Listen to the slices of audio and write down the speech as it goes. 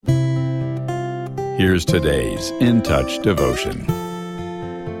Here's today's In Touch devotion.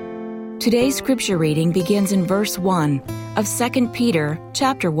 Today's scripture reading begins in verse 1 of 2 Peter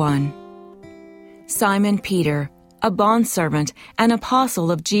chapter 1. Simon Peter, a bondservant and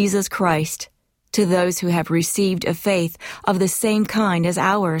apostle of Jesus Christ, to those who have received a faith of the same kind as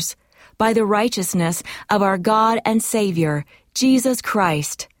ours, by the righteousness of our God and Savior, Jesus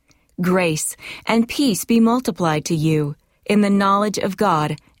Christ. Grace and peace be multiplied to you in the knowledge of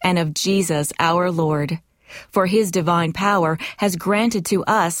God and of Jesus our Lord. For his divine power has granted to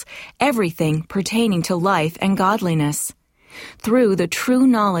us everything pertaining to life and godliness, through the true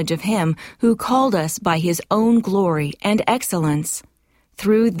knowledge of him who called us by his own glory and excellence.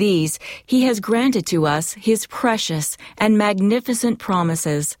 Through these he has granted to us his precious and magnificent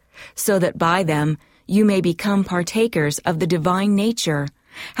promises, so that by them you may become partakers of the divine nature,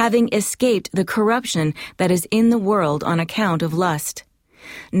 having escaped the corruption that is in the world on account of lust.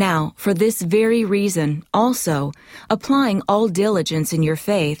 Now, for this very reason, also, applying all diligence in your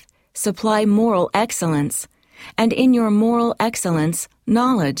faith, supply moral excellence, and in your moral excellence,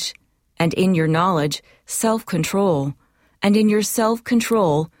 knowledge, and in your knowledge, self-control, and in your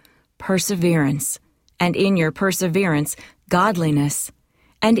self-control, perseverance, and in your perseverance, godliness,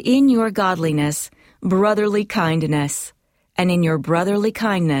 and in your godliness, brotherly kindness, and in your brotherly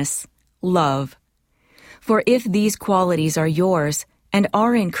kindness, love. For if these qualities are yours, and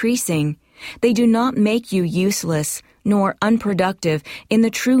are increasing, they do not make you useless nor unproductive in the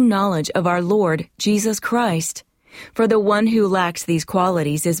true knowledge of our Lord Jesus Christ. For the one who lacks these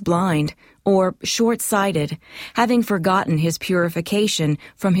qualities is blind, or short-sighted, having forgotten his purification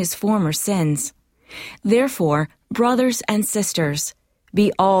from his former sins. Therefore, brothers and sisters,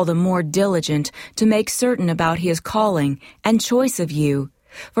 be all the more diligent to make certain about his calling and choice of you,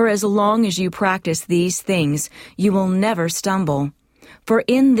 for as long as you practice these things, you will never stumble. For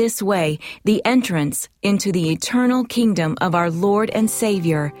in this way, the entrance into the eternal kingdom of our Lord and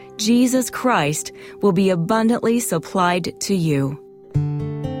Savior, Jesus Christ, will be abundantly supplied to you.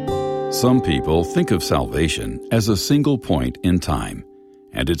 Some people think of salvation as a single point in time.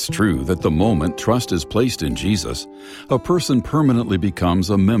 And it's true that the moment trust is placed in Jesus, a person permanently becomes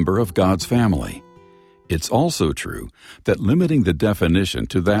a member of God's family. It's also true that limiting the definition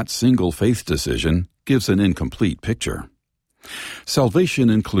to that single faith decision gives an incomplete picture.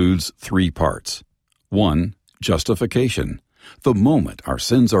 Salvation includes 3 parts. 1. Justification, the moment our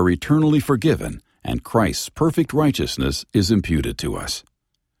sins are eternally forgiven and Christ's perfect righteousness is imputed to us.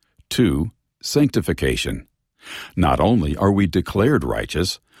 2. Sanctification. Not only are we declared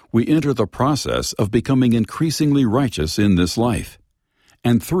righteous, we enter the process of becoming increasingly righteous in this life.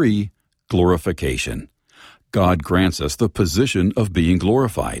 And 3. Glorification. God grants us the position of being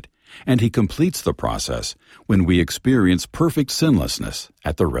glorified, and he completes the process when we experience perfect sinlessness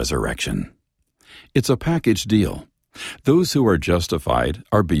at the resurrection. It's a package deal. Those who are justified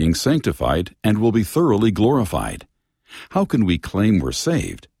are being sanctified and will be thoroughly glorified. How can we claim we're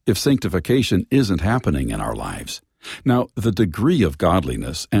saved if sanctification isn't happening in our lives? Now, the degree of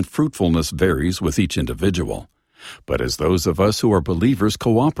godliness and fruitfulness varies with each individual. But as those of us who are believers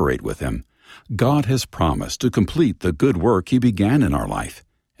cooperate with him, God has promised to complete the good work he began in our life,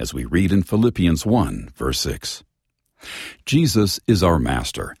 as we read in Philippians 1, verse 6. Jesus is our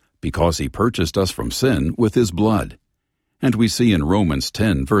master because he purchased us from sin with his blood. And we see in Romans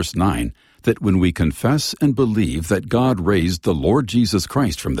 10, verse 9, that when we confess and believe that God raised the Lord Jesus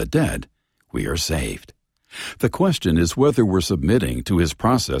Christ from the dead, we are saved. The question is whether we're submitting to his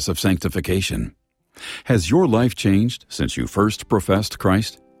process of sanctification. Has your life changed since you first professed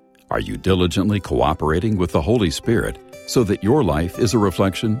Christ? Are you diligently cooperating with the Holy Spirit so that your life is a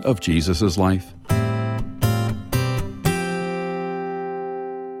reflection of Jesus' life?